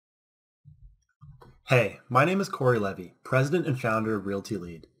Hey, my name is Corey Levy, President and Founder of Realty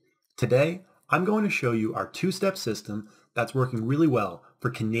Lead. Today, I'm going to show you our two-step system that's working really well for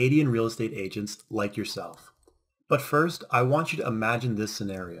Canadian real estate agents like yourself. But first, I want you to imagine this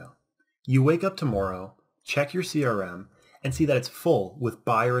scenario. You wake up tomorrow, check your CRM, and see that it's full with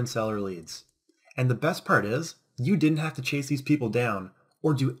buyer and seller leads. And the best part is, you didn't have to chase these people down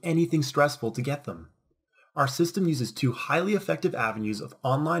or do anything stressful to get them. Our system uses two highly effective avenues of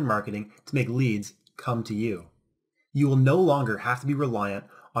online marketing to make leads come to you. You will no longer have to be reliant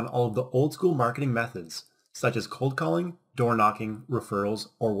on all of the old school marketing methods, such as cold calling, door knocking, referrals,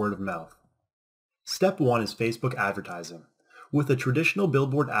 or word of mouth. Step one is Facebook advertising. With a traditional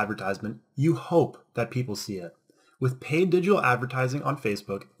billboard advertisement, you hope that people see it. With paid digital advertising on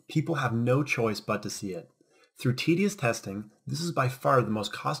Facebook, people have no choice but to see it. Through tedious testing, this is by far the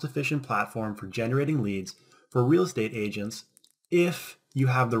most cost-efficient platform for generating leads for real estate agents if you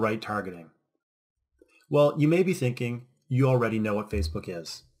have the right targeting. Well, you may be thinking you already know what Facebook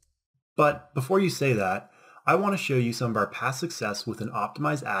is. But before you say that, I want to show you some of our past success with an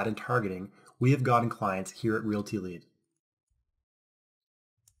optimized ad and targeting we have gotten clients here at Realty Lead.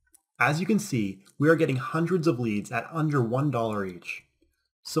 As you can see, we are getting hundreds of leads at under $1 each.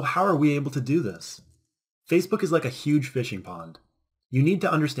 So how are we able to do this? Facebook is like a huge fishing pond. You need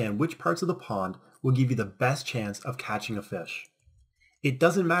to understand which parts of the pond will give you the best chance of catching a fish. It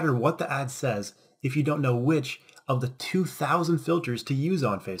doesn't matter what the ad says if you don't know which of the 2,000 filters to use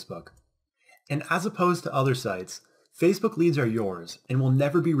on Facebook. And as opposed to other sites, Facebook leads are yours and will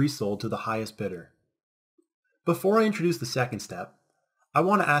never be resold to the highest bidder. Before I introduce the second step, I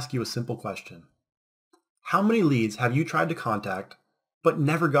want to ask you a simple question. How many leads have you tried to contact but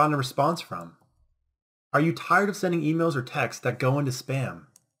never gotten a response from? Are you tired of sending emails or texts that go into spam?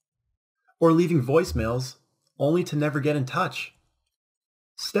 Or leaving voicemails only to never get in touch?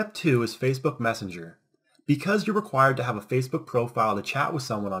 Step 2 is Facebook Messenger. Because you're required to have a Facebook profile to chat with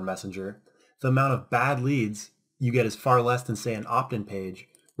someone on Messenger, the amount of bad leads you get is far less than, say, an opt-in page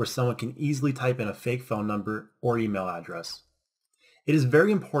where someone can easily type in a fake phone number or email address. It is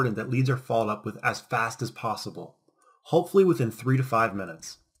very important that leads are followed up with as fast as possible, hopefully within 3 to 5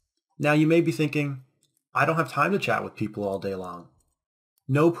 minutes. Now you may be thinking, I don't have time to chat with people all day long.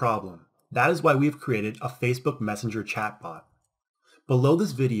 No problem. That is why we have created a Facebook Messenger chatbot. Below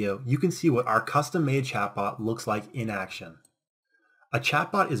this video, you can see what our custom-made chatbot looks like in action. A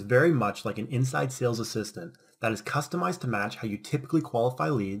chatbot is very much like an inside sales assistant that is customized to match how you typically qualify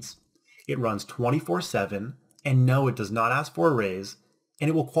leads. It runs 24/7, and no, it does not ask for a raise, and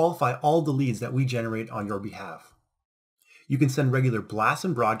it will qualify all the leads that we generate on your behalf. You can send regular blasts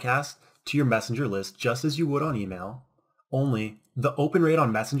and broadcasts to your Messenger list just as you would on email, only the open rate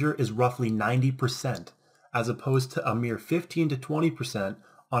on Messenger is roughly 90%, as opposed to a mere 15 to 20%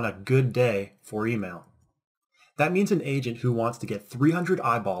 on a good day for email. That means an agent who wants to get 300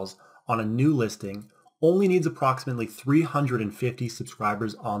 eyeballs on a new listing only needs approximately 350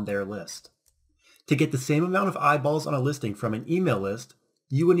 subscribers on their list. To get the same amount of eyeballs on a listing from an email list,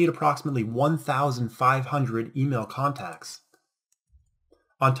 you would need approximately 1,500 email contacts.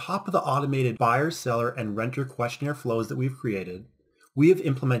 On top of the automated buyer, seller, and renter questionnaire flows that we've created, we have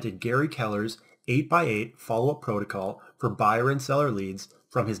implemented Gary Keller's 8x8 follow-up protocol for buyer and seller leads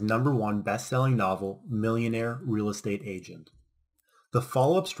from his #1 best-selling novel, Millionaire Real Estate Agent. The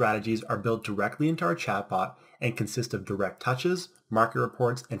follow-up strategies are built directly into our chatbot and consist of direct touches, market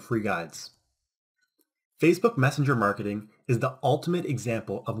reports, and free guides. Facebook Messenger marketing is the ultimate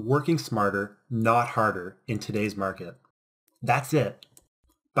example of working smarter, not harder, in today's market. That's it.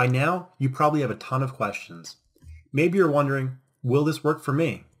 By now, you probably have a ton of questions. Maybe you're wondering, will this work for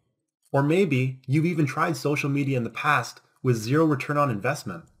me? Or maybe you've even tried social media in the past with zero return on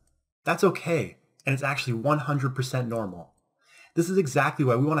investment. That's okay, and it's actually 100% normal. This is exactly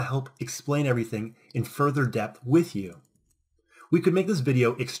why we want to help explain everything in further depth with you. We could make this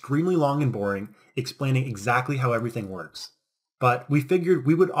video extremely long and boring, explaining exactly how everything works. But we figured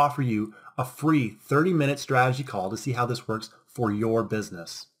we would offer you a free 30-minute strategy call to see how this works for your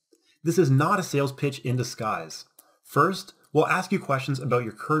business. This is not a sales pitch in disguise. First, we'll ask you questions about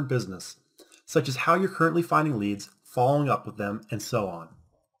your current business, such as how you're currently finding leads, following up with them, and so on.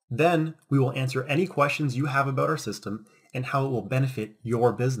 Then, we will answer any questions you have about our system and how it will benefit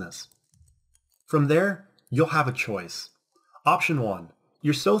your business. From there, you'll have a choice. Option 1.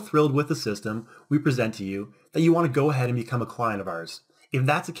 You're so thrilled with the system we present to you that you want to go ahead and become a client of ours. If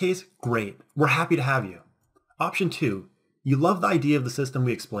that's the case, great. We're happy to have you. Option 2. You love the idea of the system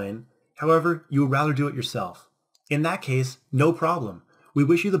we explain. However, you would rather do it yourself. In that case, no problem. We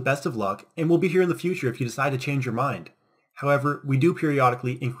wish you the best of luck, and we'll be here in the future if you decide to change your mind. However, we do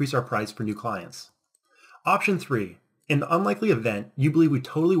periodically increase our price for new clients. Option 3. In the unlikely event you believe we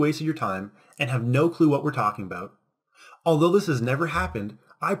totally wasted your time and have no clue what we're talking about. Although this has never happened,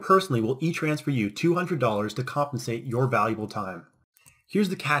 I personally will e-transfer you $200 to compensate your valuable time. Here's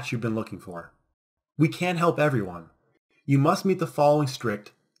the catch you've been looking for. We can't help everyone. You must meet the following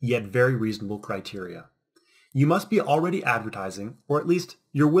strict, yet very reasonable criteria. You must be already advertising, or at least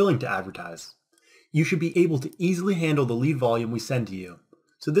you're willing to advertise. You should be able to easily handle the lead volume we send to you.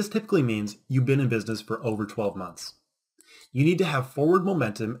 So this typically means you've been in business for over 12 months. You need to have forward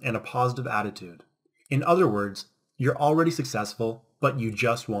momentum and a positive attitude. In other words, you're already successful, but you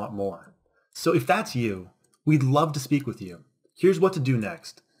just want more. So if that's you, we'd love to speak with you. Here's what to do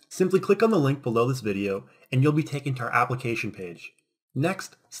next. Simply click on the link below this video and you'll be taken to our application page.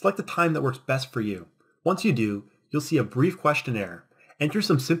 Next, select the time that works best for you. Once you do, you'll see a brief questionnaire. Enter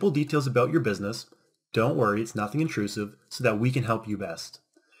some simple details about your business. Don't worry, it's nothing intrusive, so that we can help you best.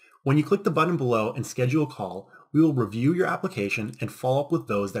 When you click the button below and schedule a call, we will review your application and follow up with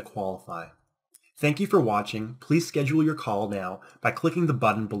those that qualify. Thank you for watching. Please schedule your call now by clicking the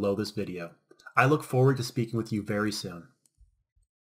button below this video. I look forward to speaking with you very soon.